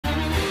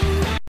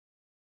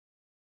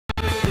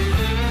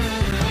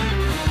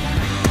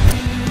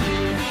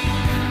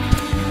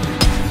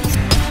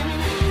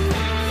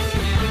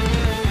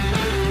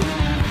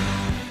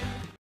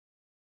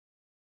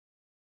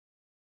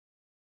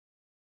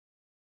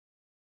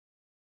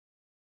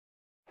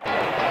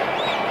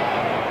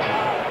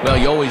Well,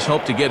 you always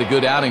hope to get a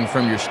good outing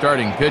from your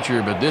starting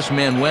pitcher, but this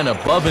man went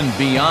above and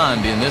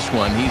beyond in this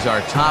one. He's our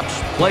top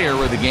player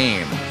of the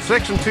game.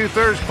 6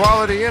 2/3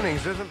 quality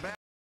innings isn't bad.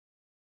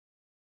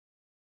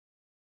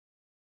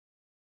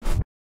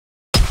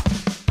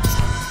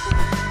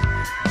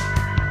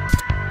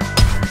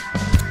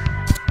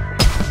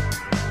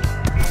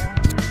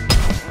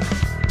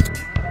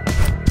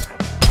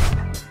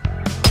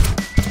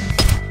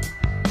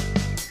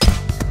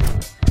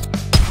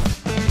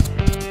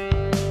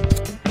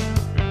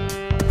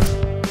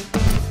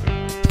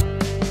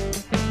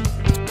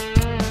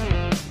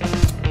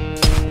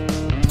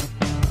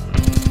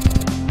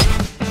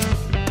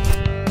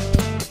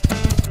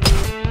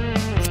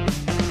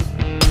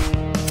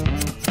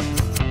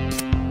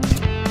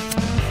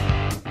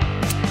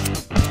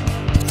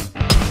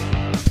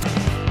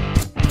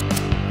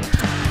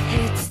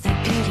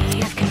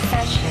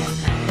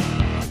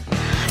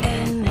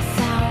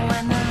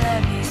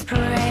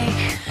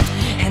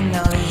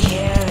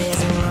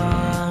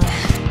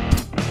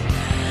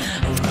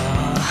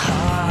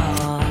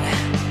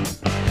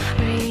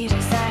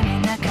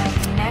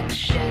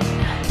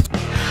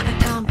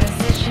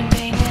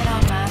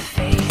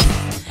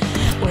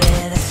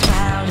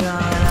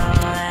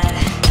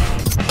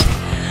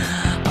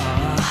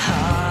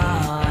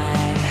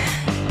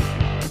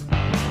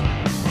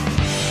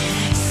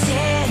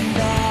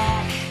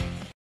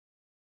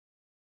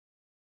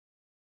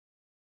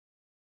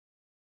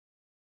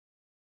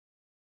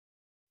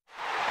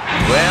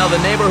 Well, the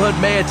neighborhood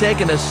may have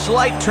taken a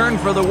slight turn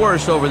for the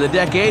worse over the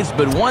decades,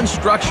 but one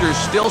structure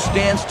still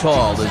stands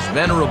tall as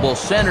venerable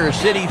Center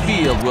City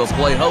Field will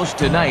play host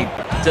tonight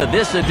to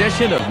this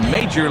edition of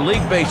Major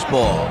League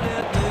Baseball.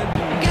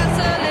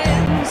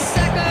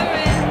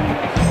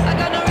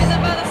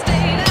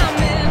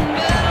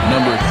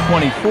 Number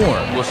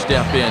 24 will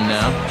step in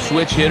now.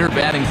 Switch hitter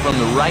batting from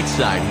the right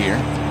side here.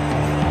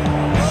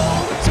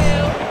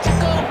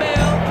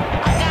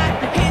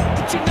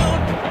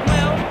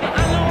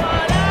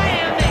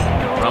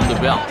 From the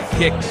belt,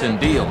 kicks and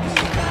deals.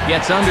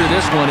 Gets under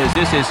this one as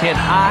this is hit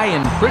high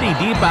and pretty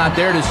deep out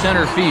there to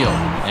center field.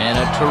 And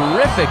a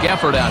terrific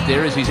effort out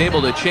there as he's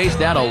able to chase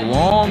that a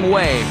long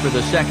way for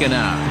the second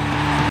out.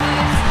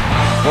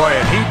 Boy,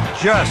 and he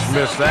just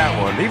missed that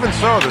one. Even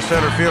so, the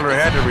center fielder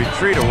had to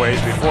retreat a ways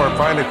before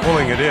finally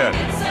pulling it in.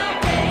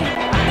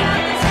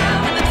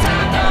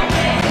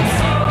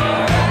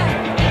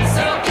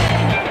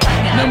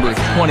 Number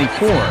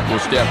 24 will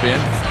step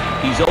in.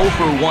 He's 0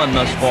 for 1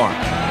 thus far.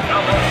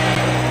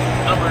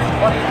 Number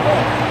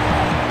 24.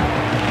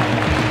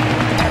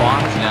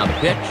 Fox now the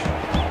pitch.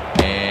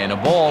 And a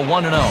ball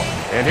 1-0.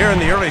 And here in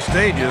the early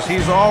stages,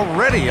 he's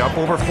already up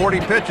over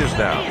 40 pitches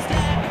now.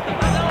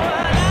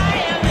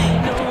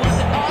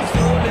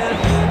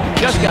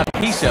 Just got a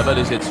piece of it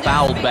as it's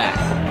fouled back.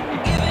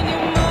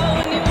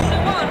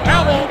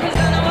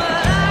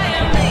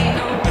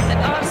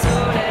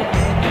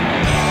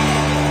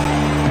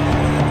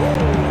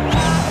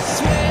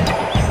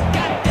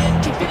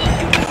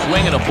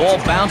 Swing and a ball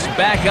bounced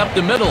back up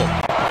the middle.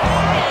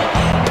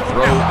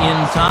 Throw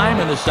in time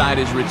and the side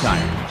is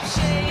retired.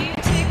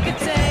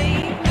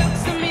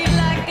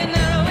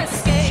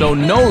 So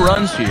no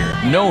runs here,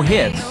 no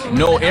hits,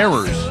 no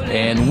errors,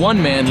 and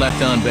one man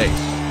left on base.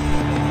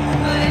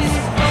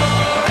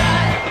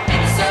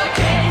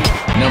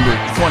 Number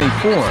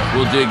 24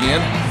 will dig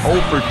in,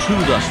 0 for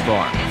 2 thus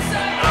far.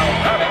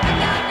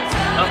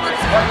 Number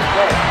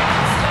 24.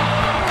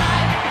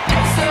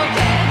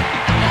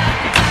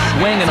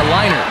 Swing and a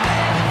liner.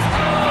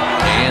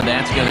 And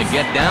that's going to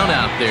get down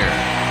out there.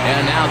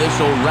 And now this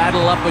will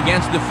rattle up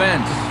against the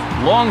fence.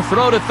 Long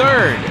throw to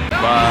third,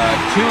 but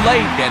too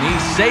late, and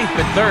he's safe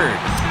at third.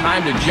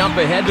 Time to jump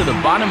ahead to the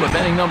bottom of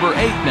inning number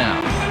 8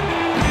 now.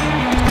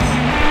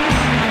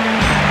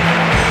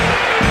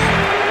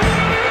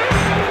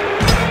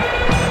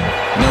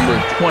 Number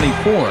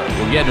 24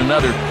 will get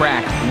another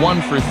crack,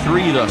 1 for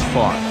 3 thus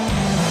far.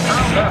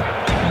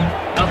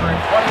 Number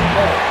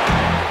 24.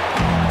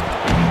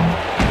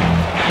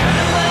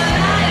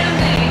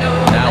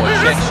 Now a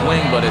check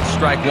swing, but it's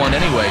strike 1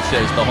 anyway,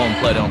 says the home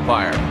plate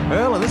umpire.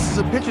 Well, and this is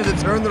a pitcher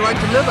that's earned the right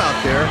to live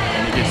out there,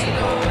 and he gets the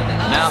call.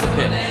 Now the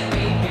pitch.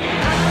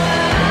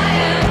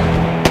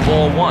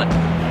 Ball 1.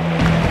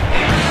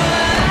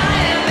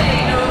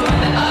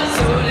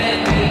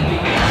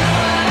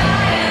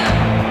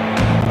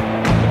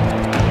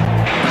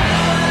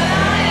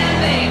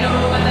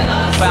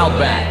 Fouled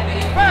back.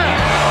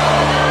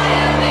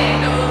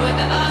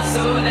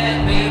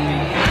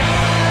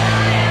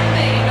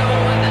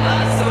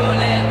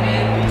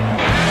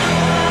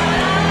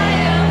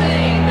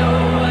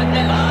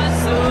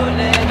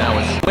 Now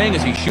a swing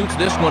as he shoots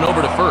this one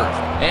over to first.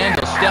 And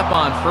he'll step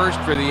on first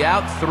for the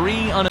out,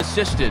 3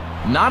 unassisted.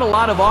 Not a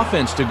lot of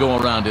offense to go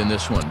around in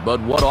this one, but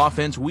what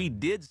offense we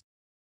did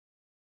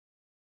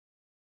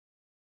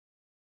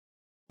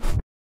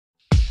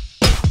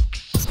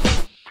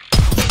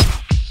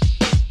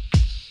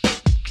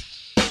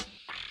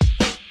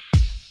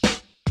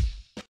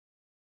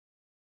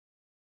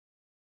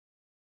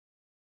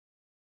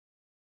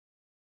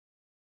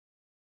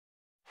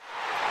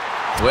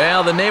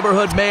Well, the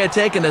neighborhood may have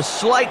taken a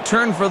slight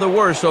turn for the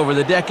worse over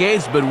the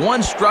decades, but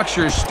one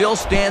structure still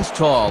stands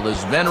tall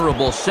as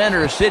venerable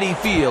Center City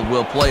Field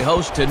will play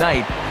host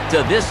tonight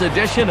to this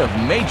edition of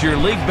Major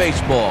League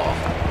Baseball.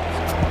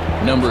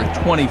 Number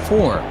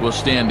 24 will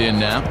stand in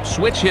now.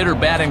 Switch hitter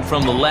batting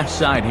from the left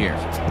side here.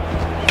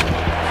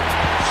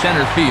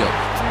 Center field.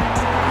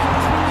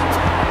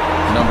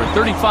 Number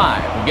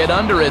 35 will get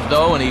under it,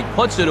 though, and he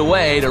puts it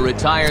away to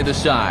retire the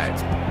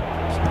side.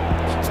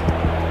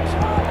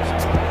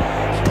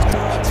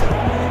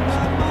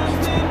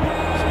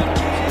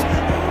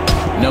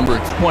 Number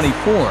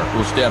 24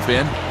 will step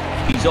in.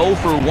 He's 0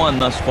 for 1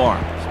 thus far.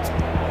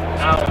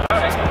 Now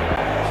batting,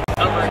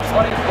 number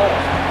 24.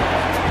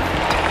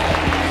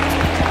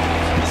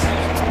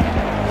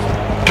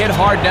 Hit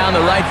hard down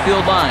the right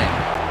field line.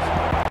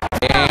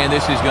 And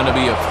this is going to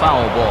be a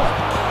foul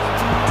ball.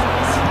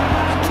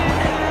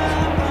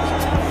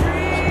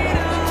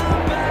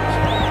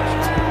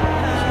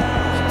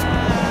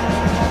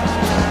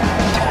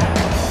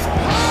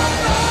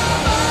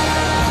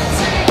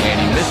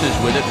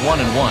 With it 1-1.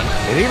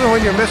 And even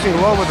when you're missing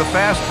low with the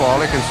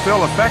fastball, it can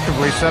still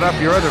effectively set up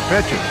your other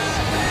pitches.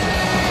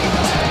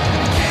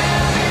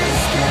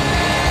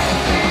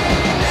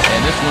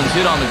 And this one's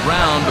hit on the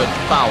ground, but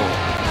foul.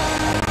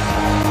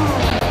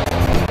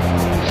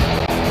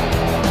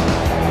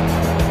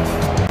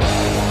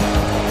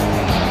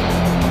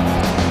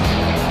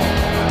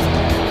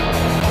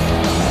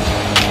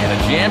 And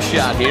a jam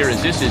shot here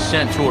as this is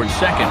sent towards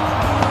second.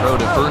 Throw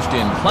to first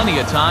in plenty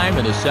of time,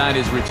 and the side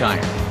is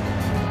retired.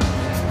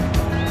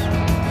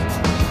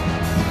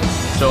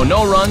 So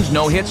no runs,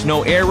 no hits,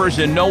 no errors,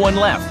 and no one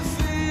left.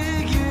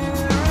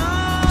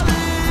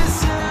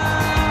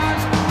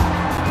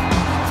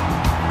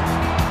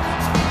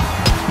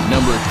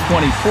 Number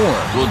 24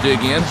 will dig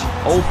in,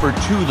 0 for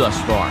 2 thus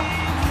far.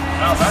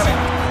 Now batting,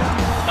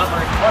 number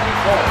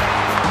 24.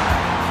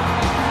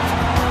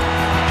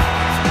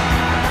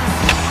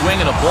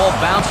 Swing and a ball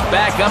bounced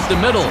back up the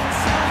middle.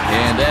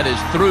 And that is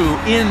through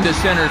into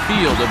center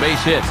field, a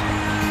base hit.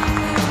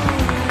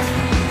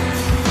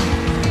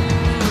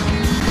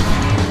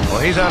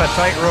 He's on a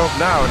tightrope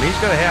now, and he's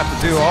going to have to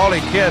do all he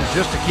can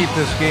just to keep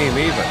this game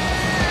even.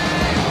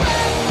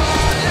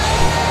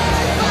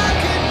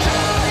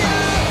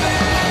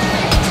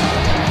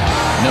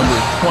 Number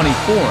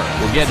 24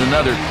 will get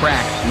another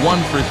crack,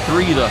 1 for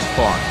 3 thus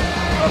far.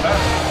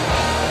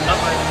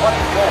 Number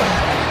 24.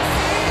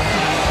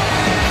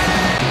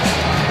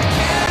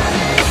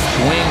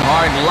 Swing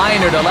hard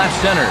liner to left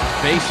center,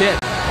 base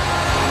hit.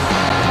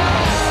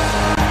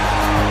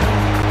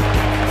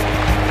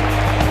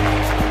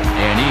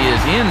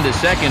 Into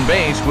second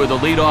base with a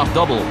leadoff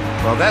double.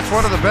 Well, that's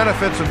one of the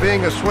benefits of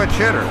being a switch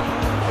hitter.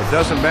 It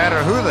doesn't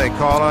matter who they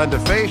call on to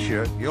face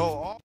you,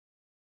 you'll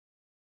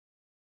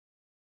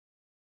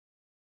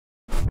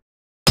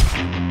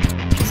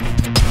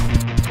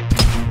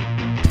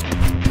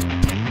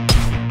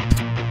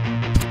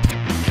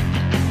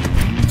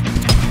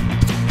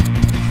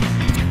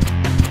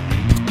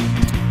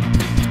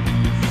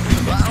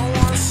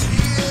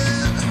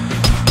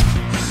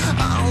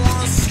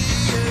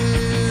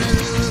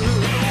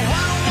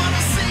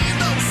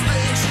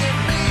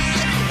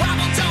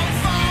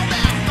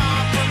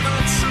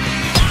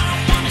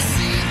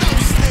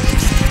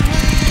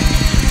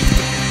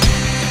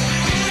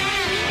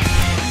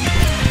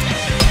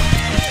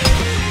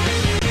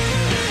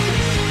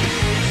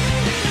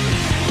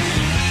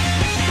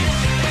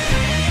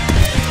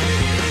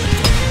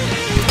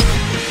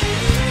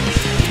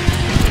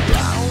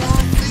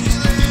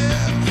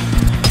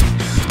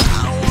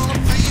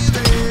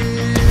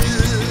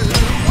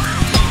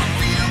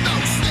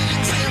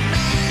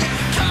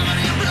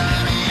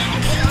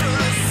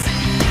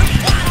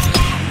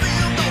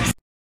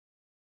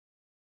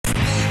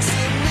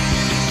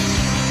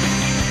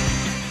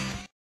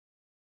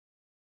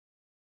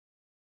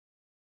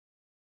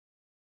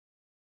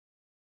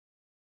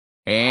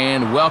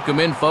And welcome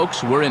in,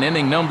 folks. We're in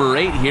inning number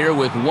 8 here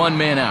with 1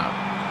 man out.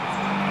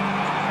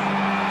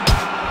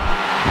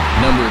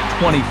 Number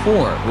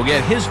 24 will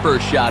get his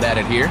first shot at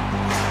it here.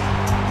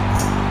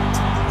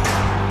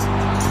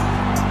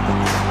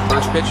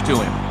 First pitch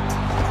to him.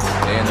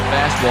 And the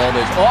fastball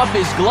is off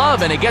his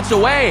glove, and it gets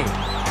away.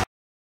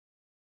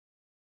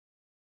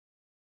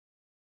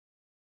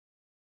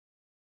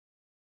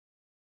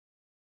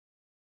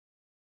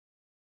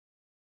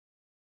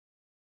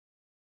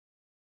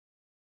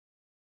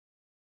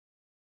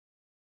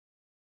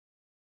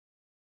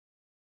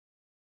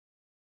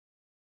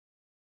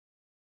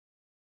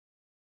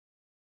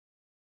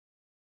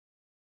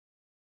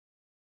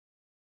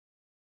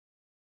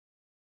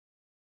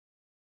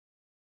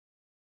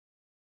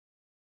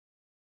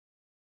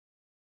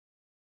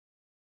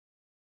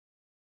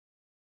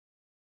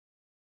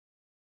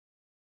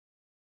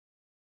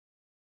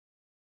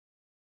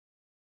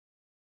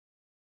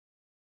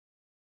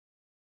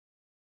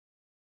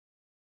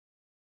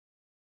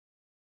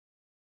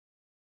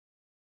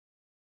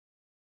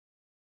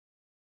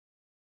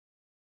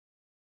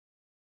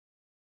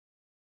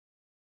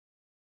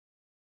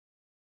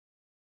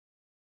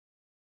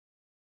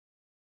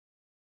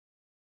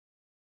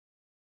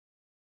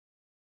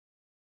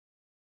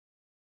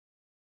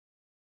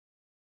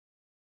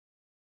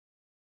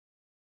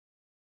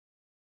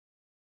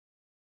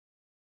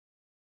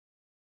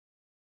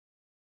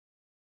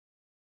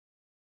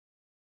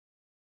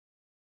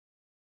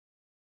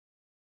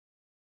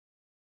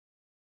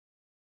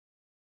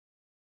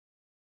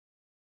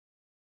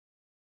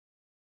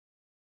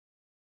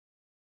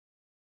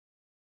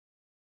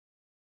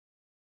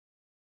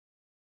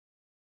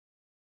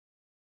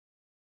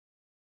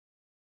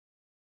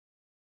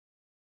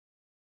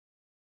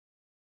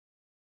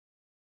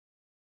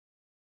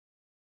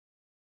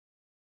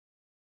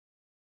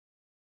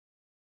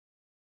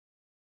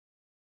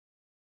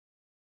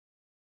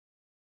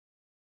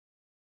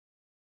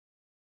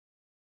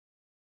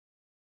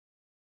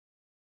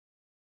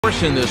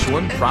 base in this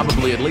one,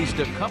 probably at least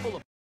a couple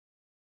of...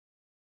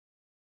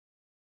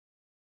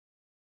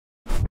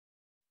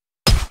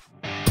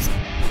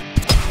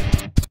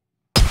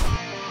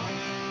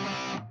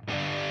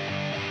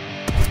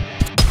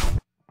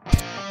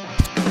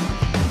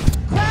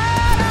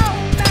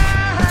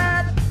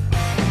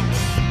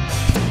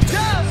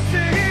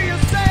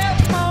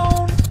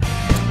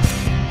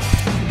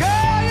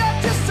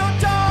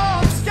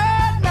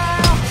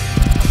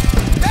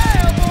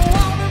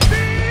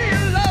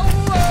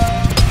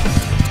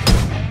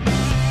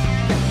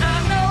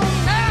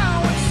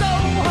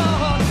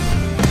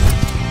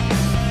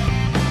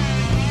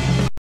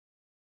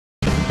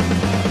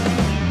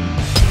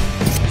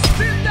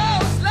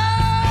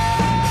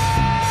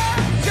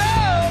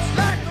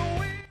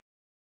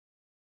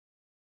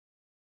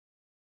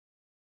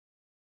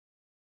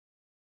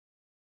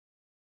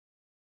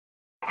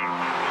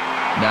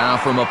 Now,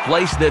 from a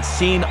place that's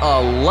seen a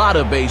lot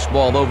of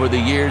baseball over the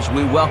years,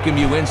 we welcome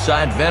you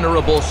inside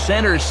venerable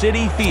Center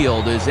City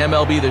Field as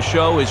MLB The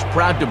Show is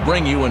proud to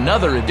bring you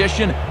another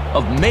edition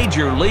of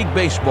Major League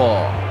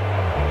Baseball.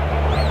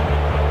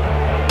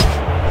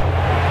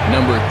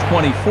 Number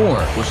 24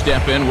 will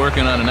step in,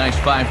 working on a nice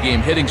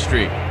 5-game hitting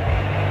streak.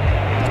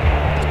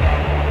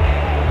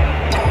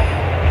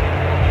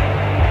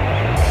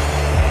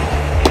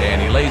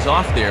 And he lays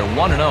off there,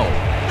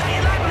 1-0.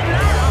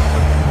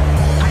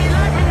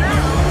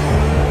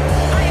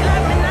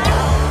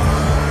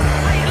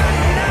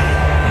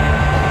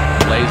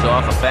 Lays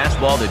off a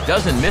fastball that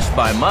doesn't miss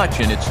by much,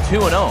 and it's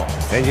 2-0.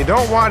 And you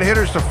don't want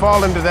hitters to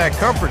fall into that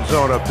comfort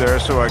zone up there,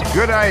 so a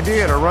good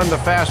idea to run the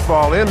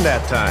fastball in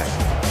that time.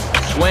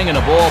 Swing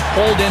and a ball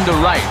pulled into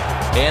right,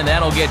 and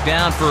that'll get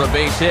down for a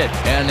base hit.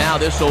 And now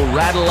this will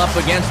rattle up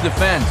against the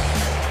fence.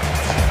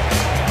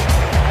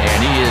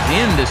 And he is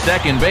into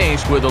second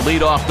base with a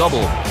leadoff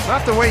double.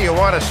 Not the way you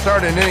want to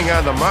start an inning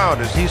on the mound,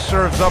 as he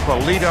serves up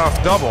a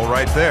leadoff double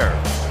right there.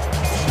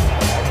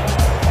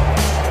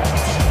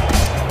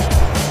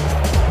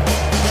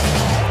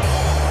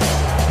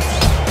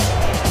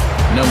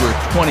 Number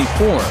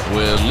 24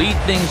 will lead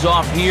things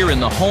off here in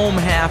the home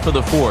half of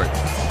the fourth.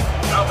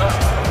 Number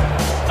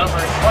 24.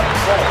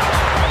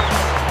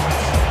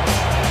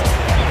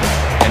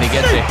 And he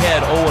gets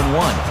ahead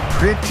 0-1.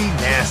 Pretty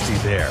nasty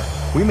there.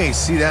 We may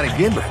see that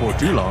again before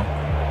too long.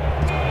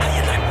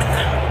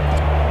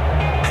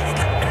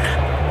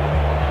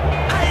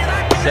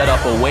 Set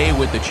up away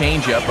with the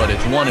changeup, but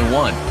it's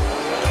 1-1.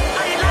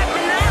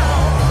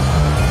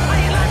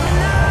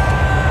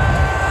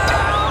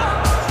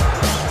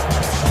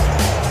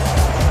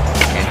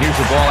 Here's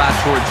the ball out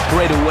towards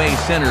straightaway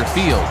center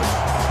field.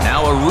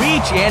 Now a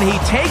reach, and he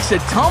takes a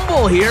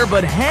tumble here,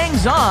 but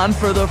hangs on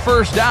for the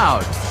first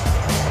out.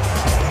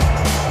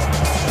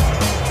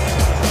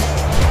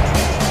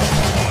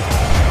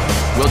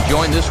 We'll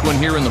join this one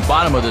here in the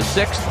bottom of the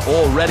sixth,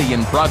 already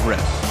in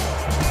progress.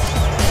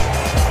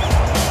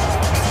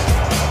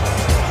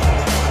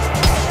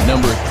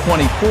 Number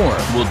 24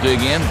 will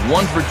dig in,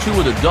 1 for 2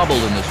 with a double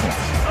in this one.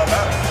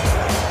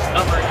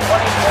 Number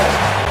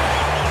 24.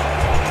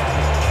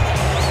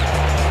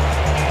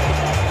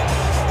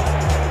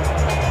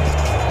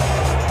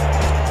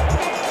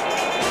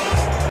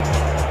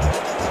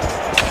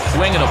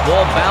 Swing and a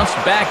ball bounced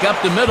back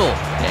up the middle,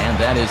 and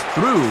that is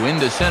through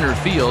into center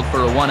field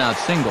for a 1-out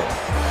single.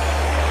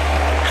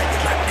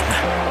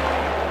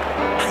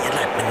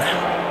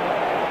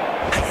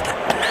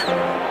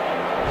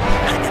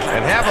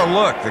 And have a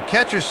look. The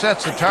catcher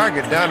sets the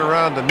target down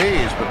around the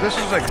knees, but this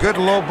is a good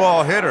low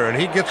ball hitter,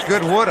 and he gets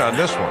good wood on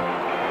this one.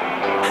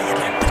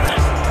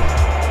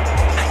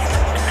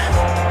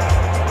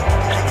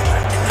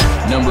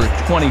 Number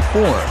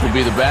 24 will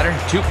be the batter,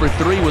 2 for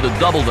 3 with a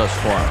double thus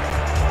far.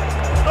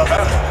 Number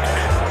 24.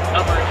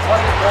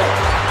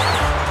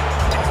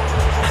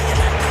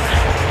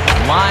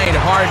 Line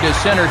hard to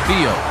center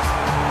field.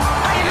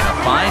 And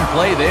a fine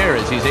play there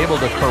as he's able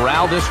to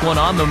corral this one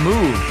on the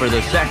move for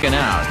the second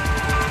out.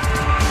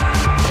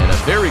 And a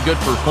very good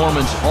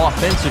performance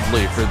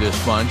offensively for this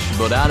bunch,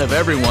 but out of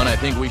everyone, I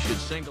think we should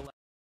single out.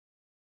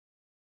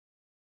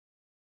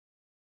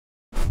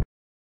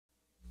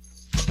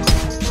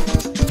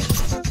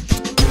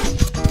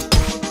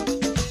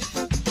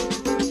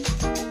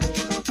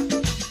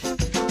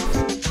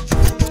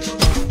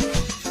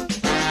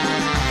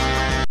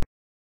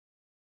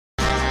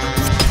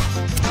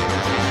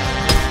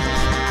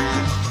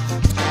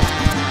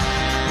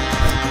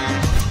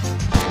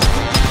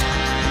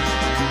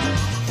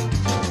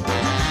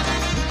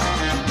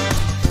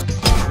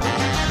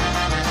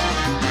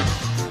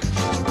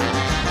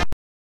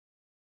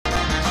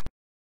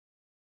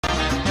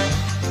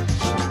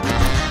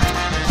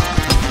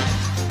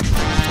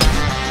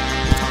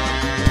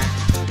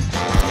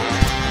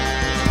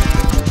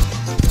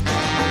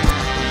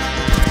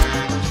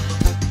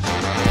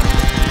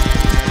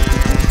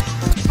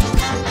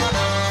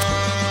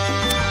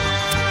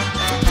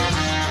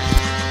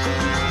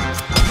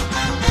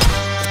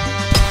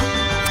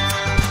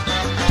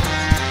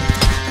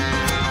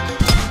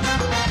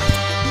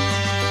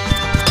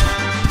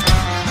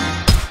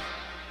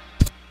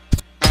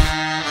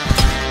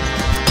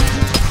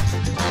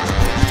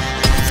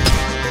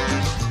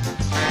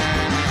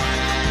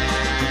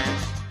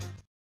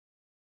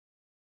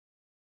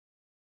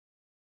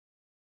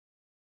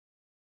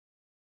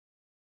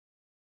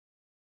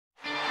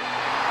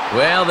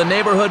 Well, the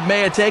neighborhood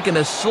may have taken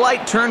a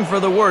slight turn for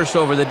the worse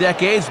over the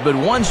decades, but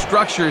one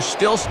structure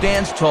still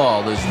stands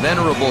tall. This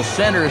venerable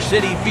Center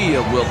City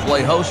Field will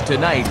play host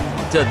tonight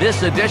to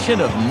this edition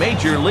of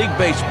Major League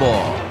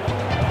Baseball.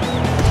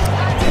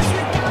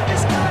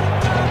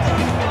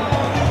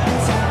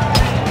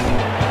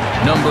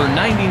 Number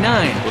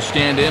 99 will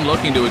stand in,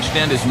 looking to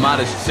extend his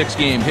modest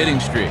 6-game hitting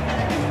streak.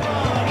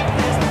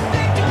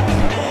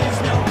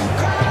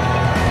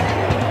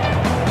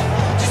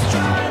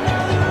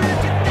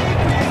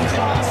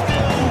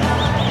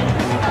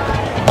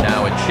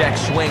 Check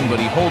swing, but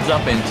he holds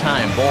up in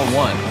time. Ball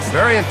 1.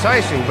 Very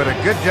enticing, but a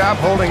good job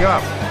holding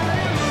up.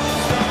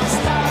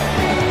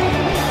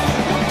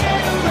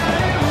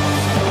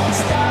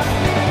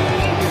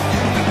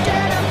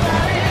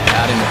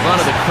 Out in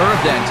front of the curve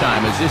that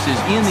time, as this is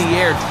in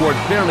the air toward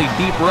fairly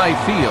deep right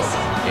field.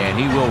 And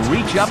he will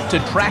reach up to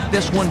track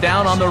this one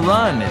down on the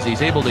run as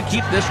he's able to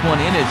keep this one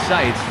in his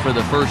sights for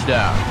the first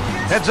out.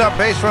 Heads up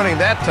base running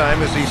that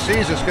time as he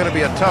sees it's going to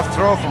be a tough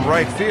throw from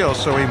right field,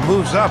 so he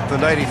moves up the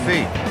 90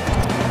 feet.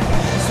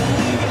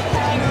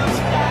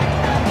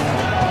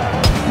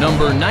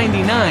 Number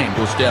 99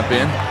 will step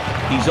in.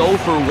 He's 0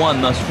 for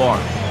 1 thus far.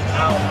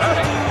 Now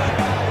batting,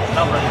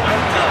 number 99.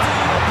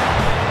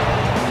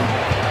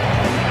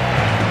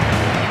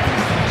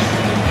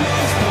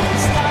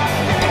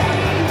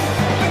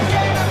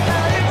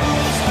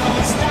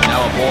 Now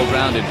a ball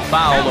grounded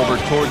foul over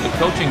toward the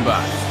coaching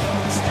box.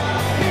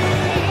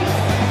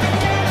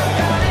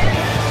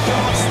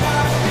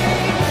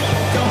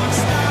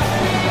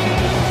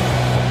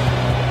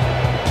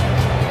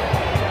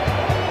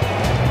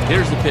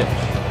 Here's the pitch.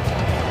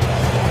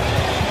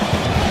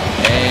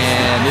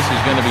 And this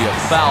is going to be a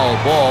foul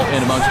ball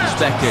in amongst the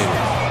spectators.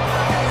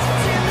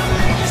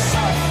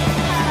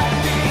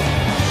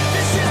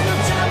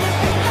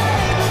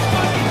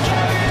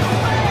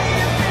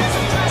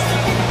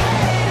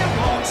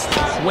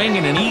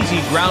 Swinging an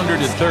easy grounder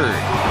to third.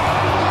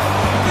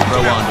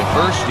 Throw on to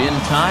first in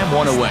time,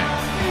 1 away.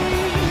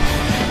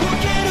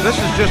 This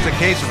is just a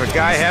case of a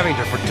guy having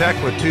to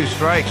protect with 2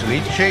 strikes, and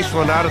he chased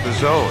one out of the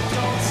zone.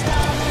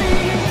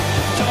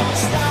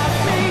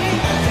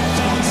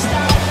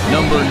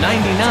 Number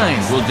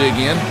 99 will dig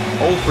in,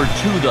 0 for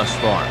 2 thus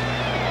far.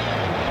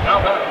 Now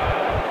batting,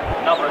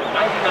 number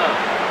 99.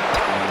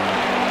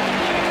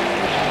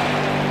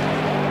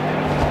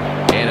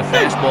 And a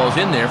fastball's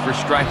in there for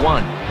strike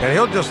 1. And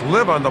he'll just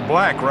live on the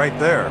black right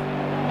there.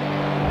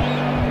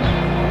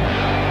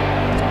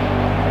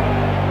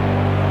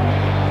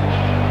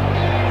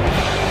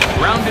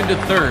 Grounded to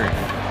third.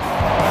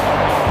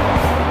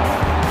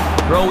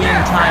 Throw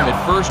in time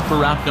at first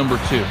for out number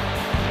 2.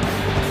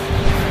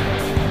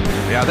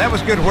 Yeah, that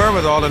was good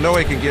wherewithal to know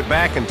he can get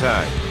back in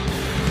time.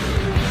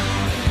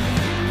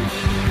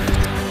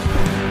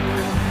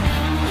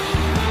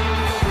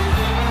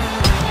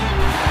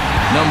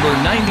 Number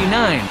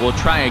 99 will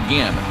try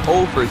again.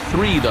 0 for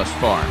 3 thus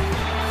far.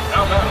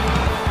 Now batting,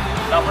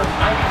 number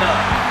 99.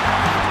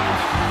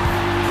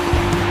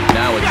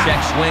 Now a check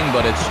swing,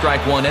 but it's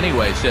strike 1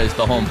 anyway, says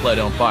the home plate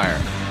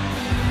umpire.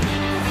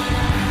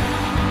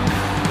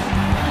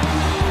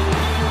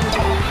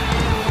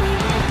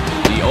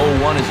 The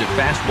 0-1 is a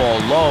fastball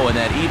low, and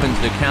that evens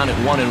the count at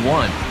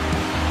 1-1.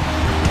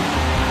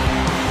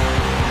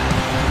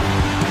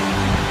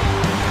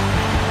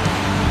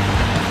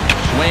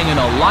 Swinging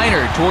a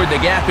liner toward the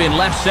gap in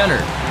left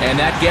center.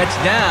 And that gets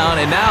down,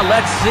 and now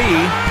let's see.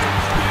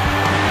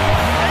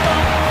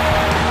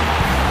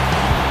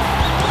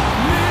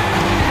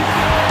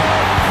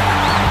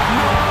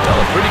 Well,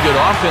 a pretty good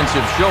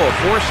offensive show of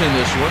force in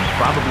this one.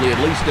 Probably at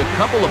least a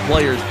couple of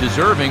players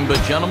deserving, but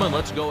gentlemen,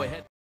 let's go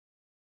ahead.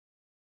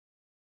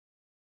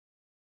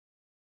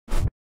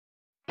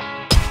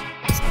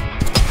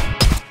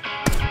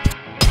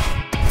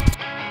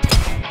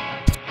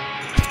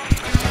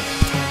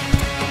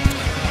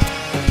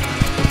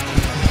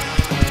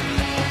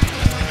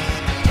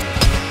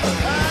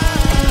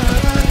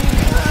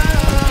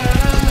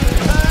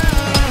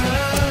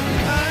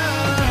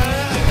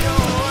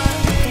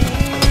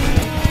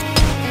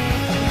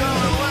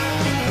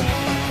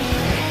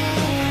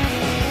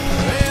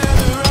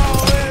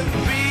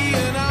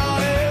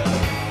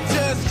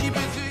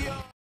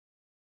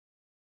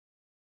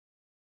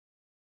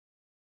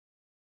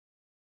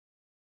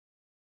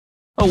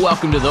 Well,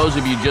 welcome to those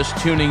of you just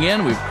tuning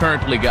in. We've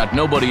currently got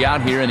nobody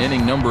out here in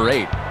inning number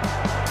 8.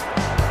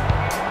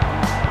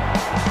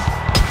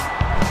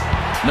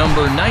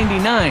 Number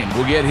 99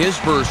 will get his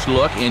first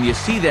look, and you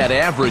see that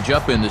average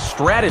up in the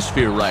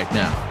stratosphere right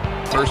now.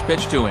 First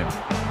pitch to him.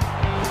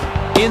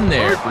 In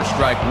there for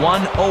strike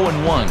 1,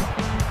 0-1.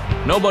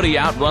 Nobody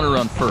out, runner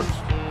on first.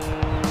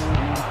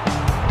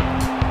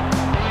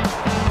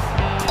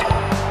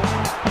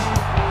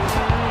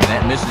 And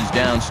that misses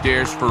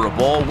downstairs for a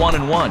ball,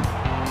 1-1.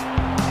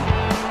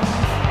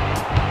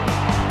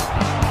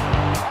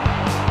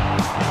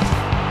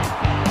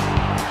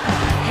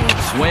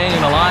 Swing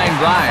and a line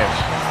drive.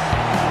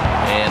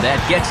 And that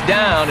gets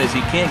down as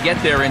he can't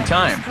get there in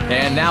time.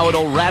 And now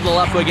it'll rattle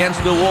up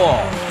against the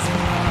wall.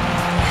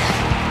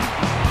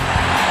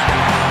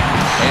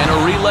 And a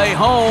relay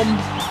home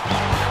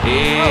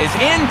is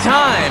in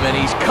time, and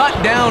he's cut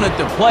down at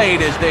the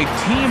plate as they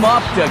team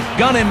up to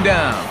gun him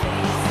down.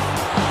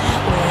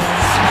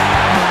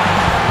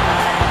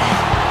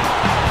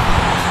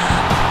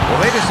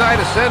 Well, they decide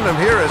to send him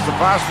here as the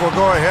possible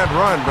go-ahead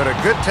run, but a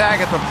good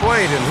tag at the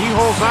plate, and he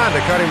holds on to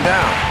cut him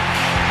down.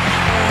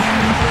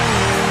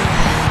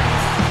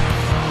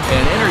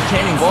 An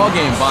entertaining ball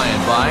game by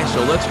and by,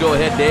 so let's go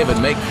ahead, Dave,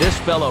 and make this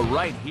fella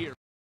right here.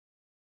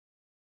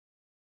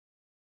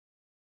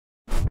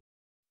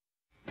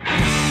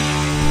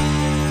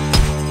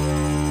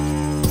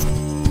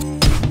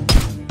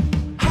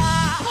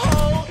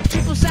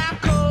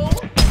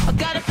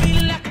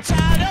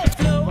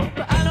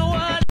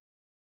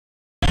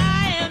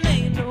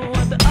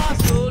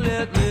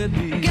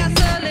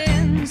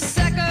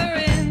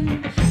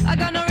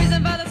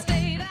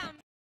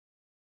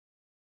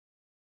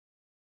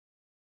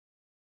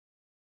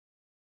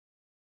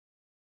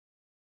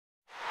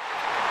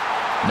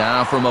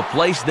 Now, from a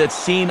place that's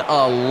seen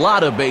a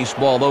lot of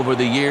baseball over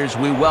the years,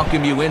 we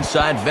welcome you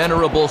inside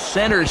venerable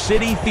Center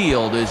City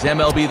Field as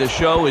MLB The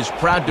Show is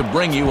proud to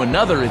bring you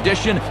another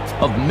edition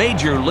of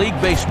Major League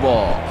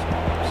Baseball.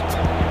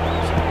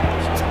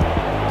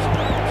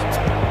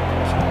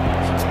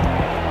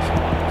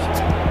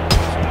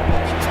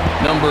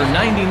 Number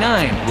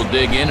 99 will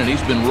dig in, and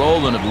he's been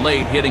rolling of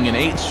late, hitting an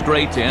 8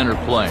 straight to enter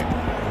play.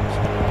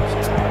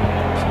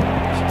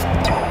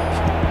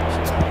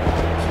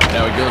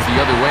 Now he goes the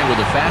other way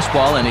with a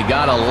fastball, and he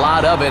got a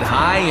lot of it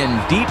high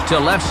and deep to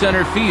left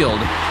center field.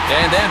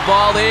 And that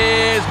ball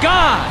is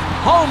gone.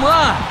 Home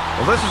run.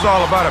 Well, this is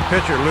all about a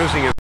pitcher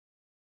losing his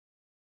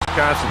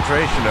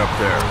concentration up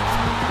there.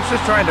 He's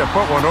just trying to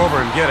put one over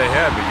and get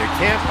ahead, but you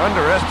can't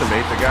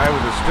underestimate the guy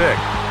with the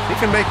stick. He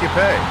can make you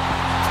pay.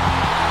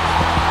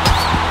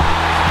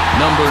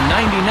 Number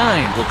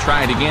 99 will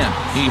try it again.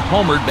 He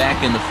homered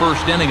back in the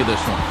first inning of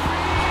this one.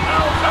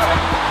 Now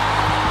batting,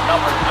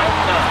 number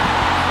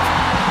 99.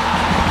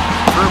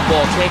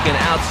 Curveball taken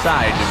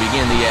outside to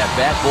begin the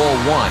at-bat, ball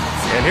 1.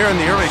 And here in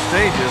the early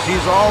stages,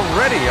 he's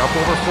already up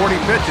over 40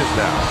 pitches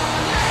now.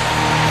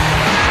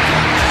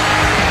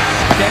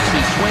 Checks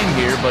his swing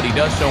here, but he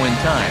does so in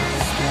time.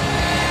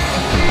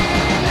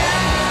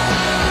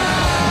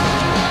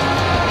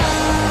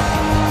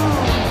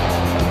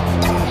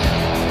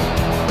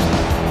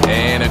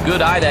 And a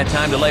good eye that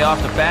time to lay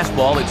off the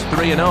fastball. It's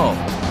 3-0.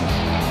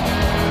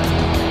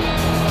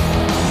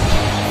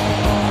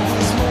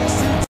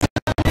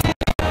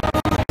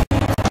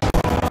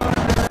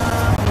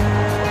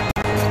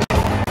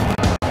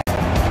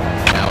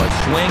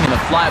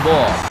 Fly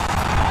ball.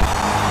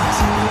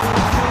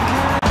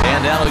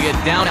 And that'll get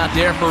down out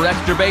there for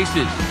extra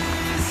bases.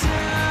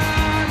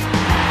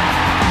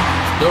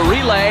 The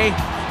relay.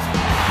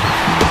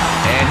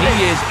 And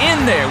he is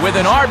in there with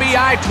an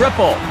RBI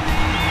triple.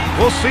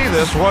 We'll see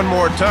this one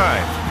more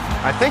time.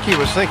 I think he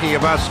was thinking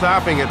about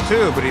stopping it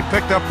too, but he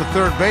picked up the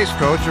third base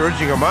coach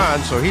urging him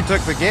on, so he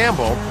took the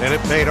gamble, and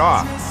it paid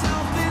off.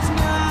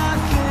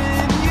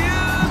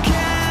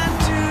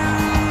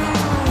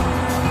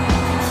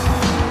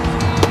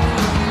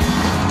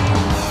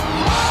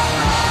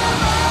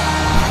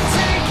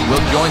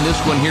 We'll join this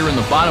one here in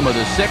the bottom of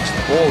the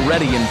 6th,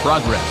 already in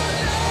progress.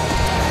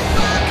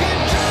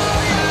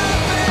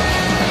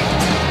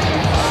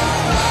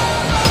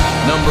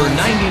 Number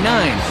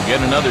 99 to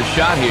get another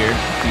shot here.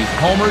 He's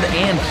homered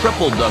and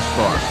tripled thus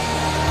far.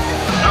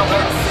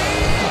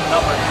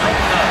 Number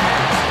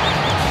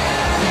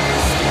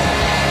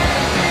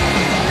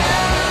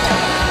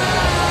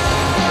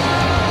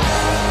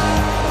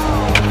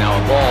 99. Now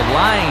a ball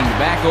lined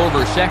back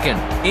over second.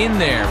 In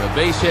there, a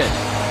base hit.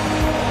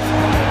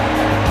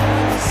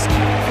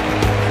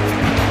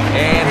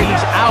 And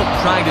he's out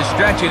trying to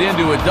stretch it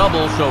into a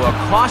double, so a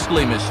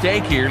costly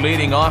mistake here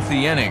leading off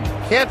the inning.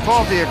 Can't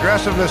fault the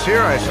aggressiveness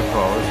here, I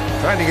suppose.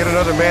 Trying to get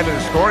another man in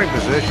a scoring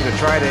position to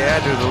try to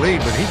add to the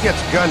lead, but he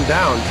gets gunned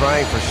down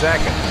trying for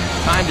second.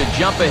 Time to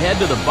jump ahead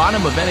to the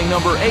bottom of inning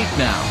number 8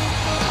 now.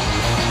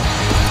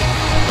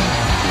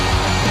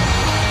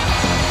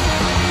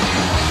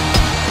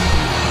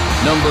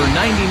 Number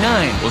 99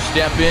 will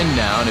step in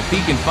now, and if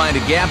he can find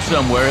a gap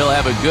somewhere, he'll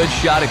have a good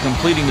shot at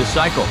completing the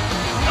cycle.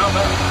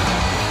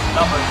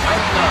 Number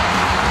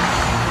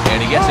 99. And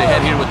he gets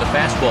ahead here with the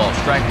fastball,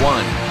 strike 1.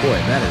 Boy,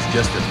 that is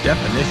just a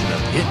definition of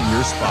hitting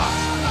your spots.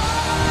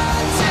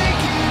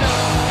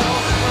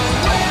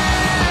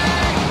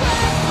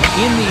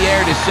 In the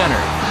air to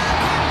center.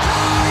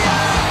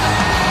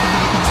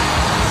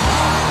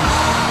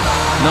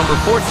 Number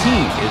 14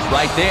 is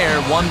right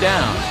there, 1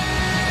 down.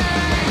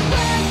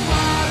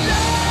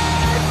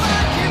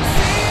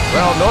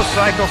 Well, no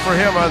cycle for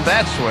him on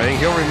that swing.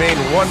 He'll remain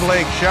 1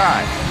 leg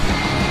shy.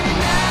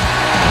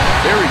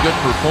 Very good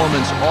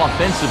performance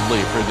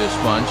offensively for this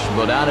bunch,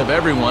 but out of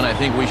everyone, I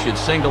think we should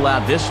single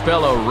out this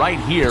fellow right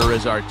here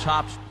as our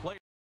top player.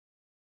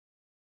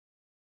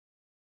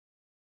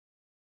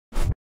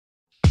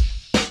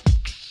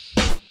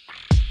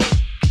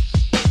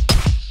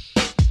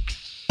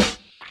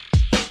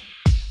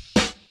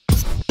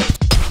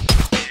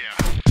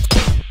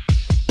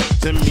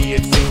 me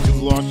it seems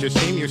you've lost your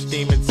steam, your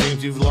steam it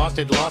seems you've lost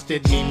it.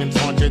 Demons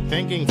haunt your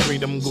thinking,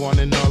 freedom gone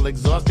and all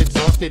exhausted.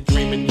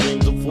 Dreaming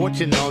dreams of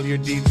fortune, all your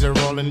deeds are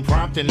all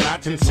impromptu,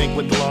 not in sync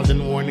with laws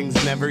and warnings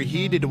never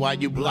heeded. While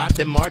you blot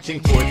them, marching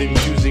for them,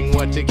 choosing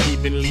what to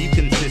keep and leave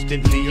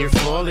consistently. You're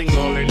falling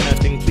all or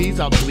nothing, please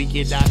I'll tweak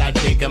it out. I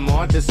think I'm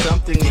onto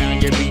something now.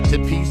 You're beat to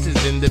pieces,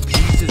 and the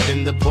pieces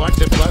and the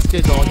parts are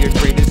busted. All your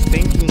greatest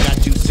thinking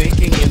got you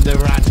sinking in the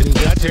rotten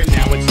gutter.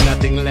 Now it's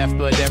nothing left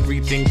but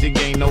everything to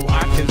gain, no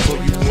options. So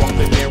you walk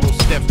the narrow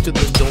steps to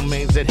the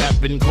domains that have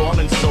been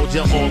calling.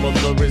 Soldier, all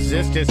of the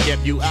resistance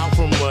kept you out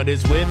from what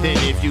is within.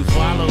 If you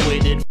follow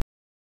it, it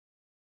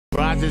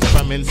rises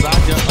from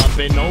inside you, up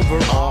and over,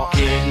 all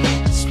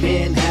in.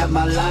 Spin, have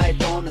my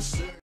life on a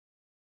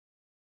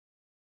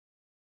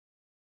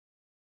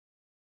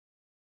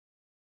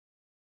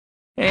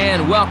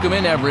And welcome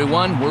in,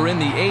 everyone. We're in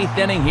the 8th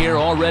inning here,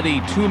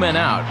 already 2 men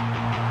out.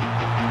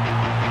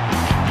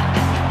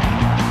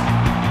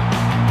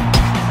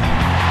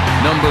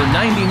 Number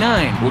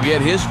 99 will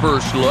get his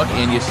first look,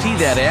 and you see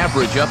that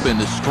average up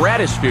in the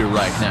stratosphere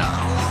right now.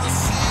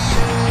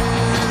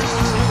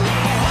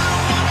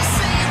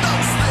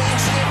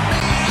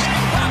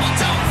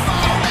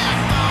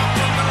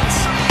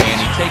 And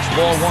he takes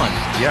ball 1.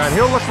 Yeah, and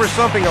he'll look for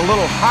something a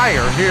little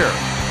higher here.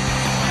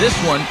 This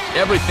one,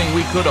 everything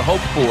we could have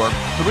hoped for.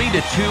 3-2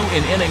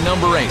 in inning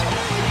number 8.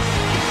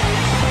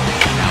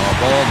 Now a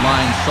ball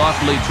lined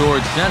softly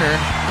towards center,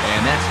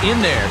 and that's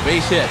in there,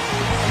 base hit.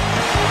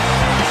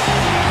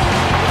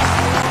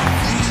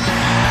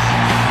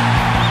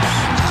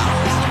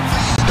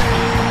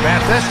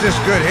 Matt, that's just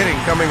good hitting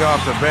coming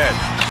off the bench.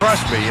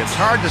 Trust me, it's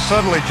hard to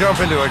suddenly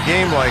jump into a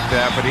game like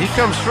that, but he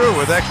comes through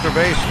with extra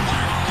bases.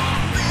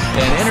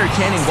 An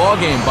entertaining ball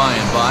game by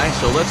and by,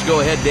 so let's go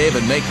ahead, Dave,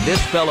 and make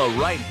this fellow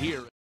right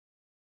here.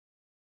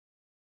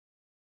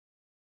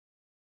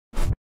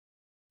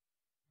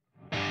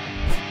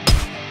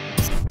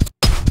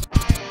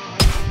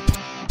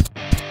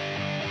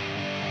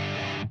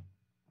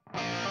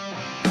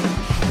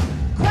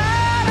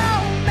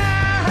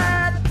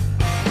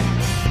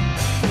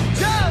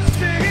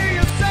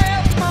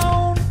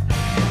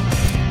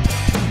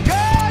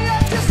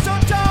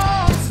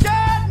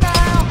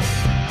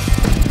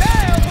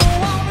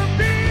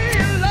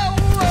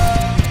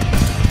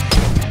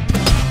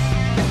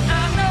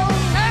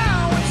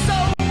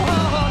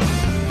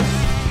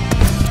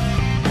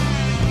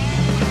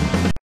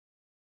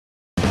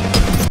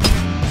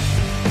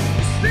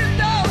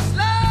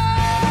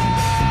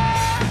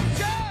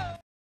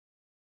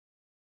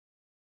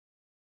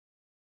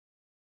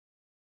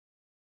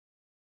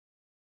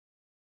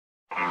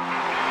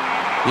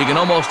 You can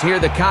almost hear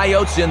the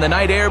Coyotes in the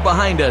night air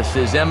behind us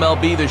as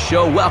MLB The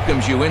Show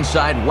welcomes you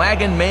inside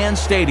Wagon Man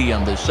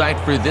Stadium, the site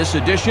for this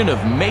edition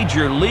of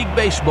Major League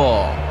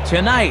Baseball.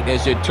 Tonight,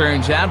 as it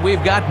turns out,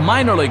 we've got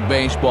minor league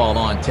baseball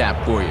on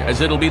tap for you, as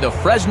it'll be the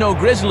Fresno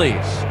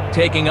Grizzlies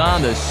taking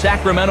on the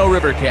Sacramento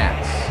River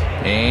Cats.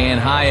 And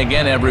hi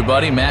again,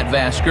 everybody. Matt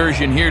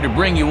Vasgersian here to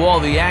bring you all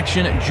the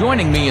action.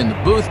 Joining me in the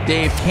booth,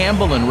 Dave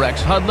Campbell and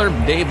Rex Hudler.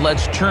 Dave,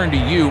 let's turn to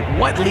you.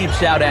 What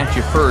leaps out at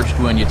you first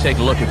when you take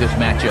a look at this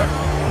matchup?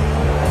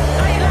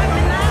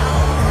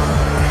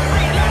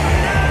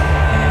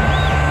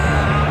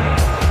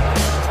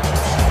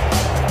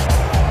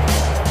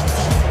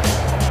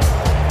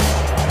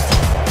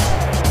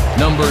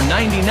 Number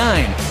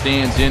 99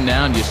 stands in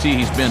now, and you see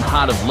he's been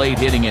hot of late,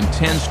 hitting in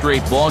 10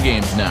 straight ball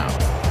games now.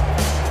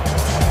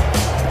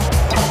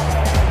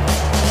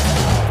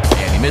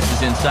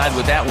 Misses inside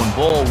with that one,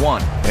 ball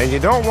 1. And you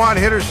don't want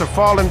hitters to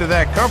fall into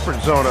that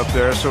comfort zone up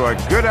there, so a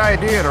good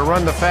idea to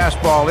run the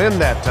fastball in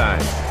that time.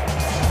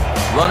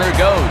 Runner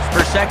goes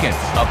for second.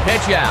 A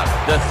pitch out.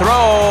 The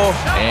throw.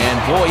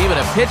 And boy, even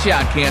a pitch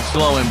out can't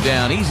slow him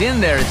down. He's in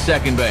there at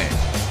second base.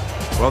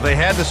 Well, they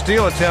had the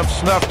steal attempt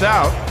snuffed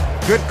out.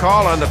 Good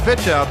call on the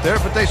pitch out there,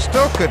 but they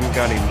still couldn't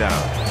gun him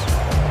down.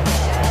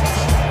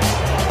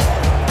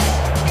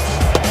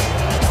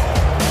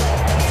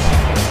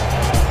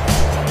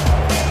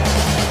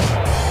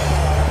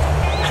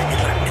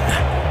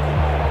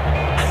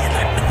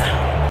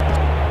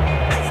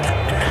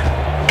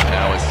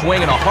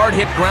 Swinging a hard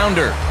hit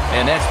grounder,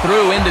 and that's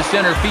through into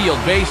center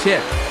field, base hit.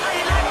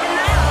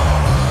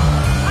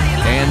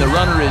 And the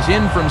runner is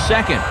in from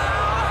second.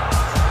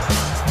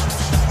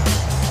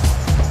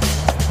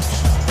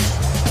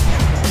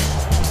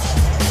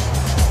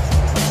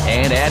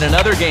 And add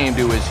another game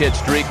to his hit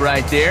streak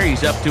right there.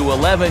 He's up to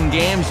 11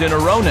 games in a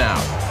row now.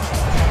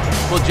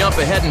 We'll jump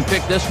ahead and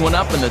pick this one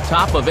up in the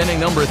top of inning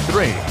number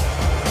 3.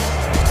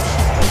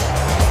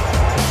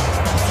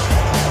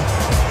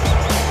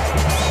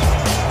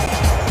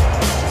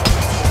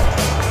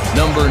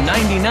 Number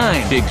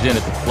 99 digs in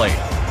at the plate.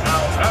 Now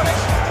batting,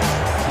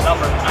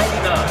 number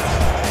 99.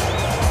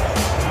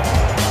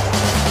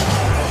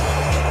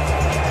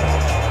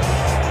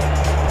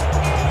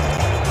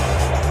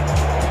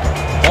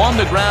 On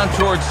the ground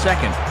towards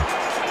second.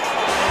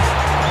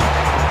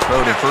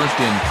 Throw to first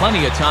in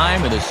plenty of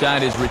time, and the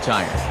side is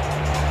retired.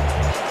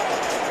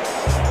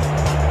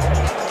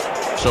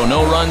 So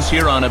no runs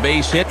here on a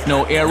base hit,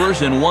 no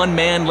errors, and one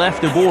man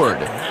left aboard.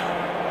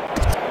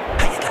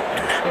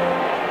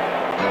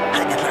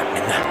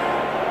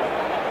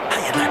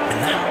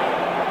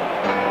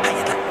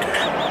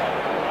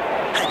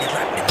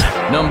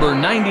 Number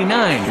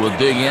 99 will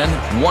dig in,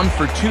 1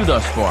 for 2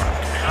 thus far.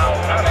 Now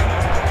batting,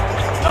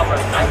 number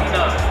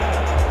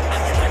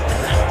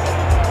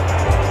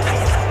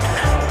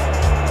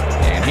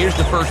 99. And here's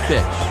the first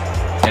pitch.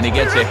 And he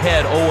gets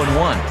ahead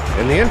 0-1.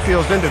 And the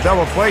infield's into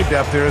double play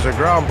depth here as a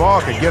ground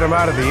ball could get him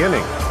out of the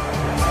inning.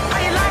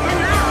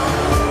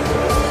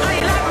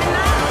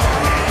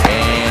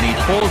 And he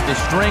pulls the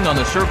string on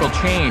the circle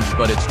change,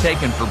 but it's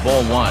taken for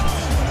ball 1.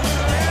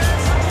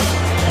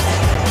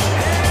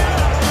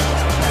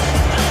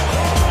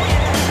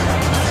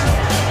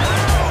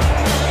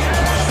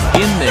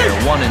 In there,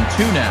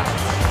 1-2 now.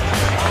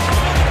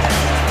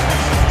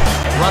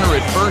 Runner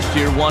at first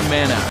here, 1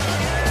 man out.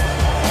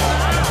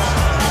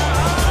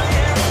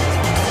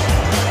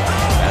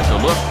 As a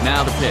look,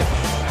 now the pitch.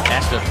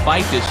 Has to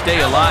fight to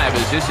stay alive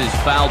as this is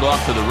fouled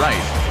off to the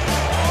right.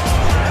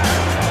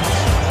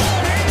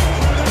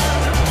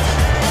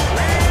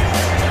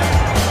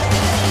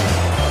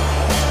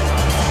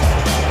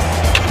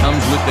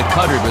 Comes with the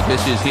cutter, but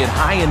this is hit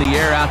high in the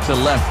air out to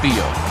left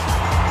field.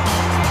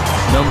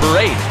 Number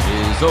 8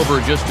 is over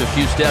just a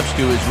few steps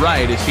to his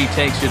right as he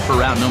takes it for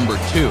route number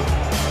 2.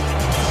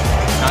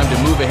 Time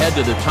to move ahead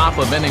to the top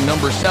of inning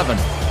number 7.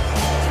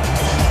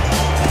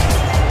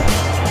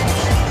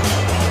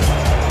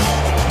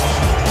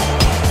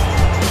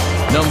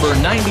 Number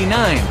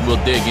 99 will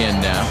dig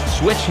in now.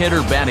 Switch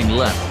hitter batting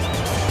left.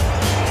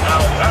 Now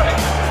batting,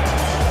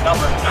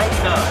 number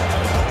 99.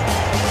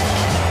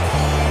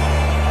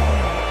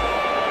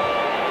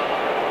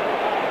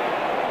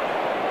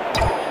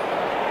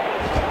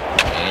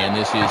 And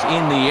this is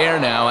in the air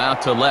now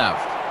out to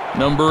left.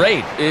 Number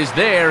 8 is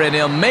there, and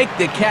he'll make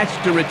the catch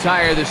to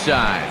retire the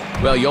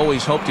side. Well, you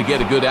always hope to get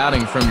a good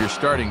outing from your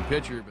starting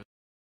pitcher.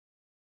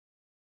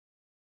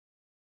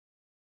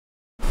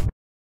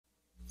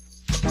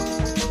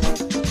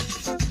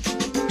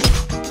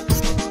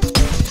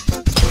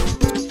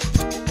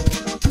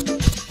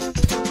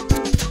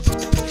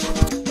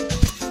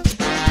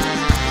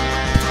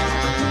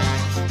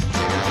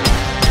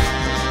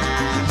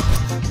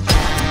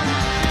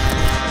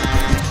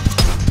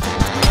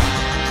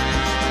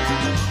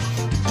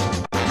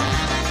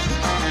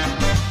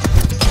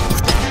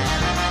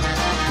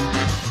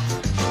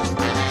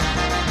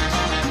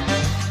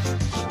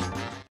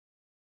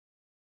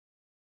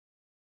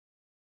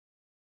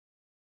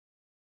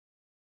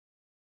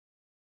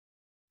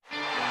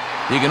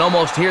 But you can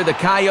almost hear the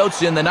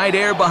Coyotes in the night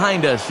air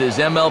behind us as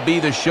MLB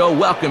The Show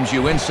welcomes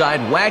you inside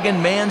Wagon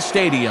Man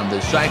Stadium,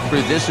 the site for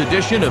this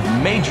edition of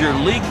Major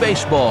League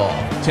Baseball.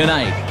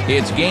 Tonight,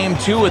 it's Game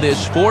 2 of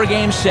this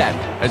 4-game set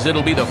as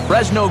it'll be the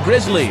Fresno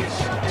Grizzlies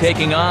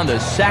taking on the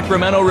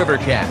Sacramento River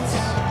Cats.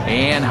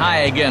 And hi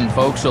again,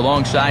 folks.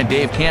 Alongside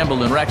Dave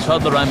Campbell and Rex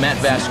Hudler, I'm Matt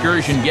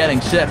Vasgersian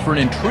getting set for an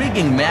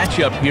intriguing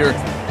matchup here.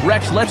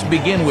 Rex, let's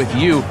begin with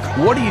you.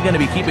 What are you going to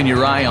be keeping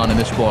your eye on in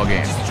this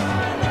ballgame?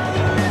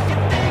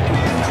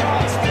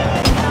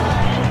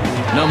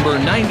 Number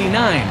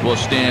 99 will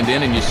stand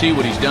in, and you see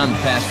what he's done the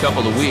past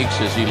couple of weeks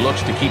as he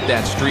looks to keep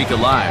that streak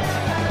alive.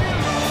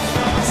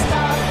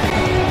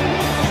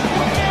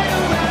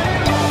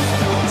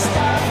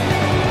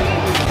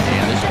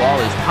 And this ball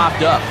is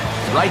popped up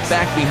right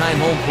back behind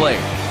home plate.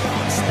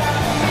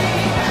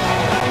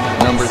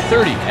 Number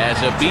 30 has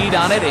a bead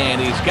on it,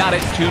 and he's got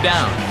it 2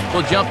 down.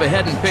 We'll jump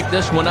ahead and pick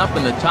this one up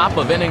in the top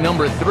of inning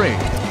number 3.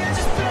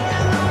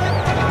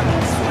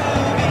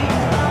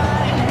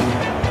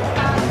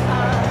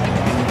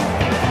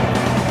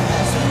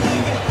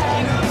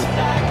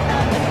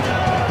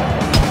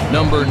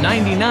 Number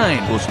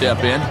 99 will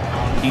step in.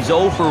 He's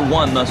 0 for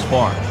 1 thus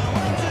far.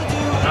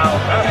 Now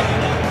batting,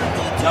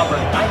 number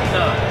 99.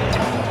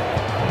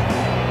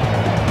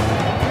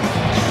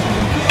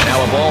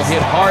 Now a ball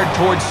hit hard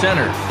towards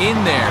center.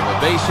 In there, the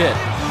base hit.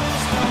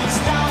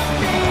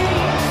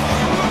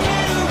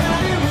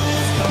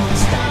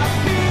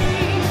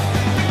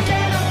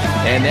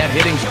 And that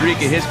hitting streak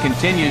of his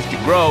continues to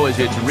grow as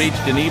it's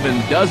reached an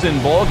even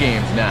dozen ball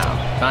games now.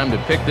 Time to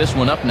pick this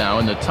one up now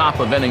in the top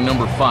of inning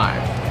number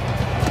 5.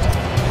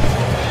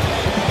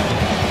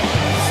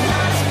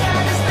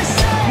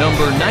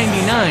 Number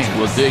 99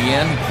 will dig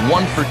in,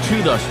 1 for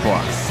 2 thus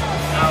far.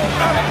 Now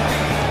batting,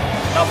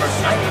 number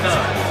 99.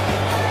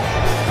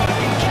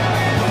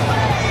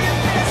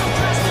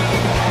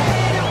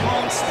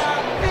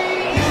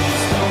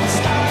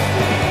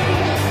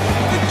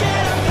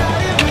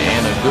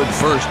 And a good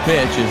first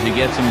pitch as he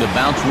gets him to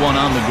bounce one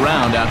on the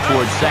ground out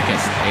towards second.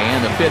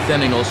 And the 5th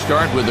inning will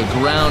start with a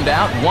ground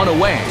out, 1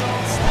 away.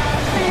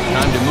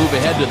 Time to move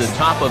ahead to the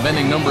top of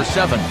inning number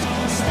 7.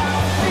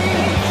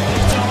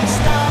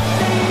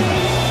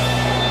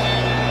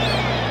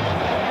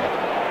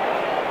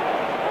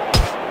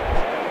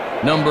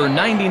 Number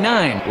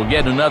 99 will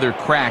get another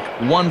crack,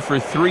 1 for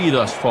 3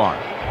 thus far. The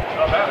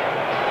batter,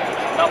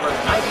 number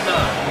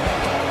 99.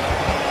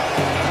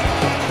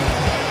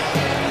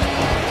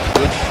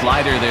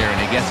 slider there, and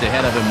he gets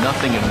ahead of him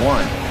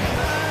 0-1.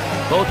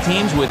 Both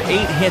teams with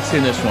 8 hits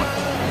in this one.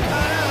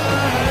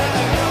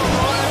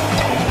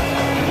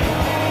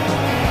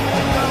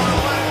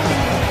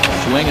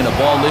 Swing and a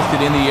ball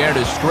lifted in the air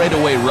to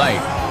straightaway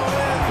right.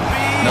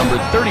 Number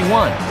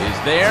 31 is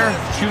there,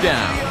 2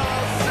 down.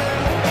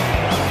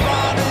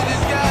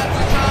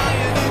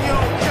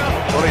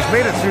 Well, he's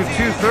made it through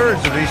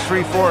 2/3 of these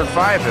 3, 4, and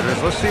 5 hitters.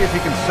 Let's see if he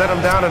can set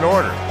them down in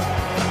order.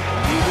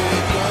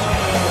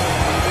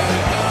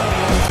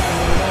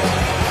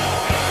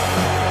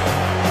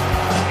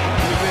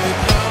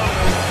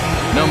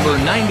 Number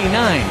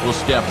 99 will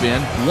step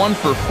in, 1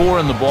 for 4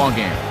 in the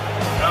ballgame.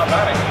 Now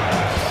batting,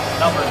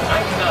 number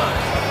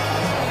 99.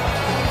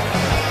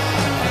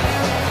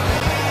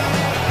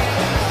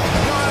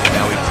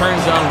 Now he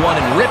turns on one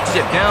and rips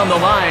it down the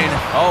line.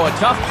 Oh, a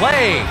tough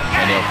play.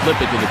 And he'll flip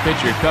it to the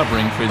pitcher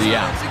covering for the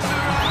out.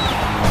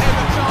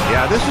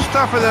 Yeah, this is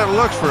tougher than it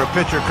looks for a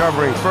pitcher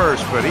covering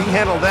first, but he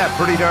handled that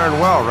pretty darn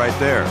well right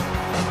there.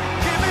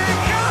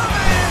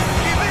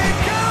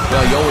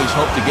 Well, you always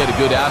hope to get a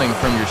good outing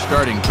from your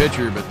starting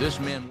pitcher, but this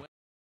man...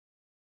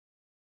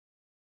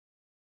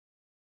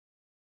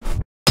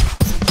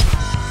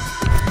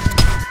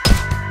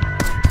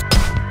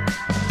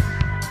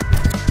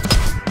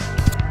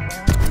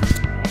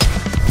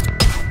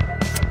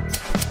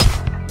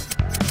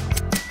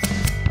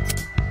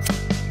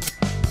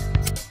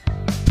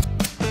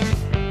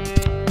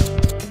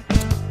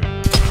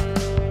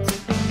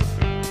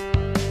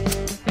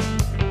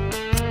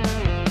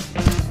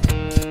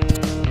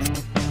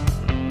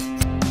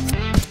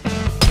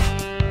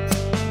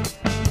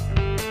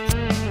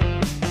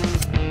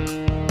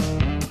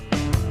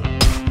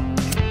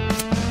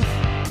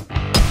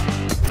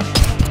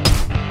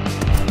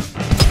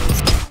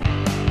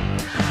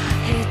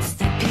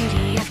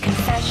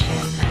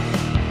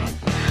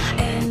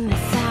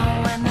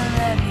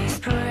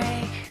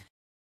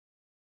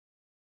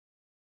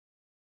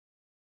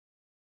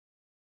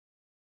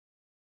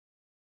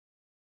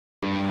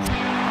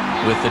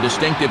 With the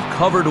distinctive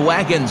covered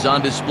wagons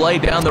on display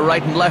down the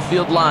right and left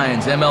field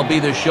lines, MLB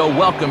The Show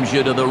welcomes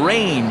you to the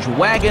Range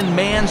Wagon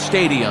Man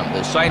Stadium,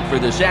 the site for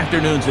this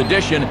afternoon's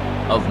edition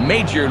of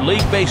Major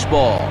League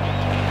Baseball.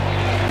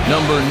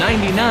 Number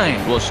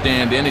 99 will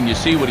stand in, and you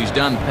see what he's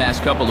done the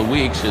past couple of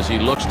weeks as he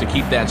looks to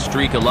keep that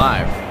streak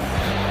alive.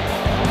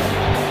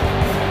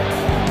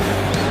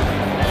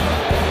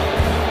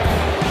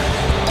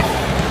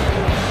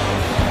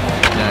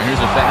 Here's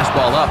a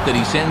fastball up that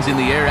he sends in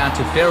the air out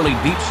to fairly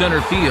deep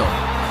center field.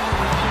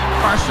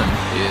 Carson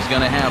is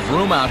going to have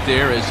room out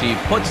there as he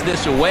puts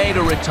this away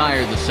to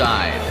retire the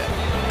side.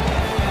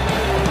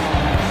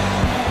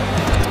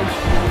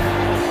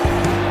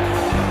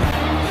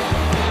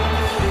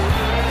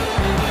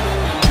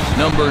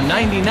 Number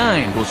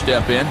 99 will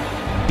step in.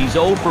 He's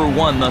 0 for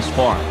 1 thus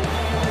far.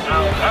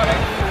 Now batting,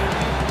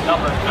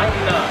 number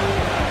 99.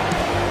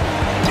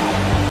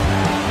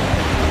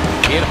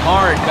 Hit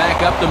hard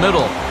back up the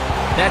middle.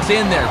 That's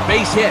in there,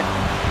 base hit.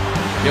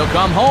 He'll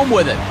come home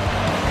with it.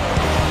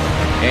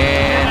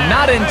 And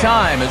not in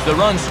time as the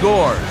run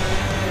scores.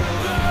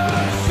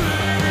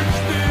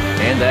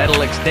 And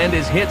that'll extend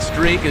his hit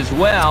streak as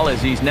well,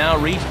 as he's now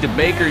reached a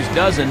Baker's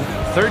dozen,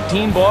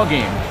 13 ball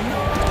game.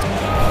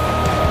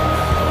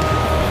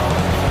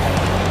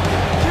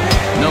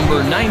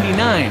 Number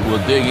 99 will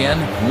dig in,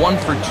 1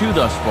 for 2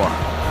 thus far.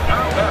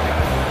 Now batting,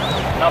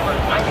 number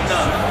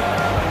 99.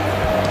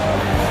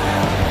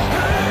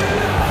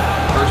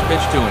 First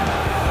pitch to him.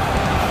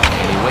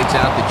 And he waits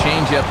out the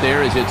changeup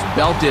there as it's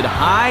belted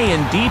high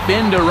and deep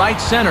into right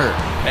center.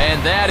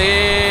 And that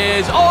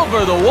is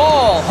over the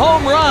wall,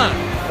 home run.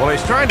 Well,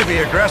 he's trying to be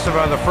aggressive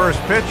on the first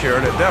pitch here,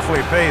 and it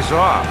definitely pays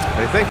off.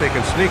 They think they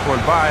can sneak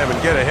one by him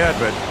and get ahead,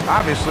 but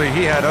obviously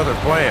he had other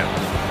plans.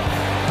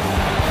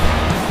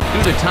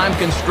 Due to time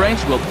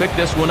constraints, we'll pick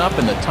this one up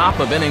in the top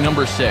of inning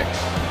number 6.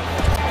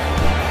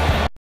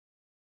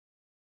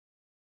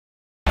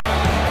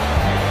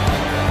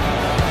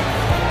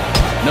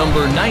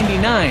 Number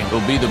 99 will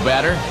be the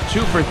batter,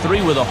 2 for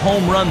 3 with a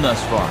home run thus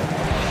far.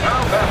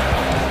 Now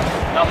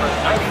batting, number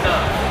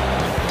 99.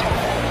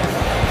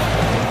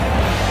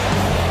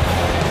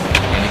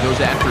 And he goes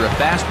after a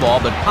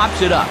fastball, but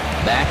pops it up,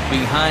 back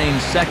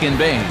behind second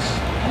base.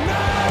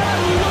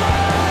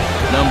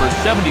 Number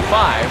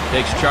 75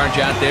 takes charge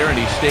out there, and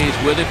he stays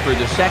with it for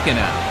the second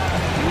out.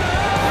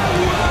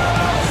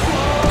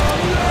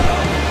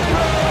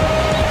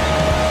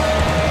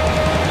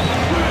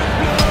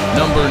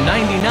 Number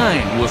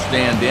 99 will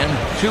stand in,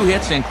 2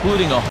 hits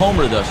including a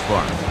homer thus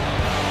far.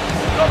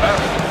 The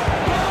batter,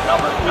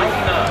 number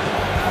 99.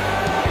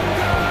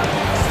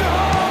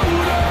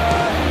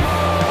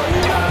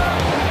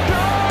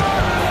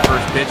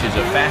 First pitch is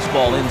a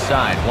fastball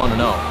inside,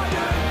 1-0.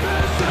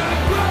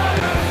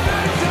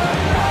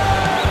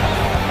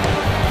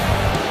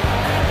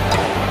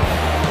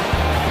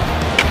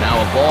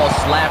 Now a ball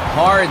slapped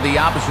hard the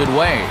opposite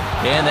way,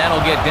 and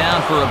that'll get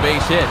down for a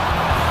base hit.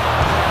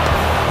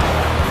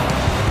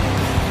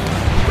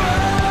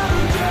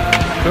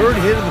 Third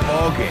hit of the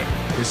ball game.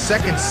 his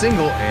second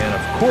single, and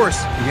of course,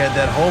 he had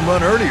that home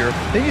run earlier.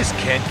 They just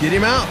can't get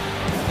him out.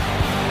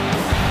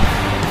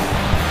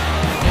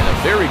 And a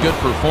very good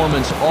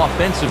performance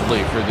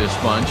offensively for this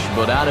bunch,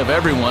 but out of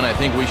everyone, I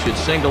think we should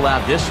single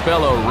out this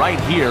fellow right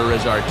here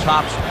as our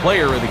top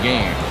player of the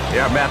game.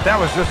 Yeah, Matt, that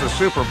was just a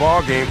super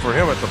ball game for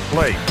him at the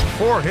plate.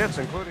 4 hits,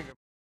 including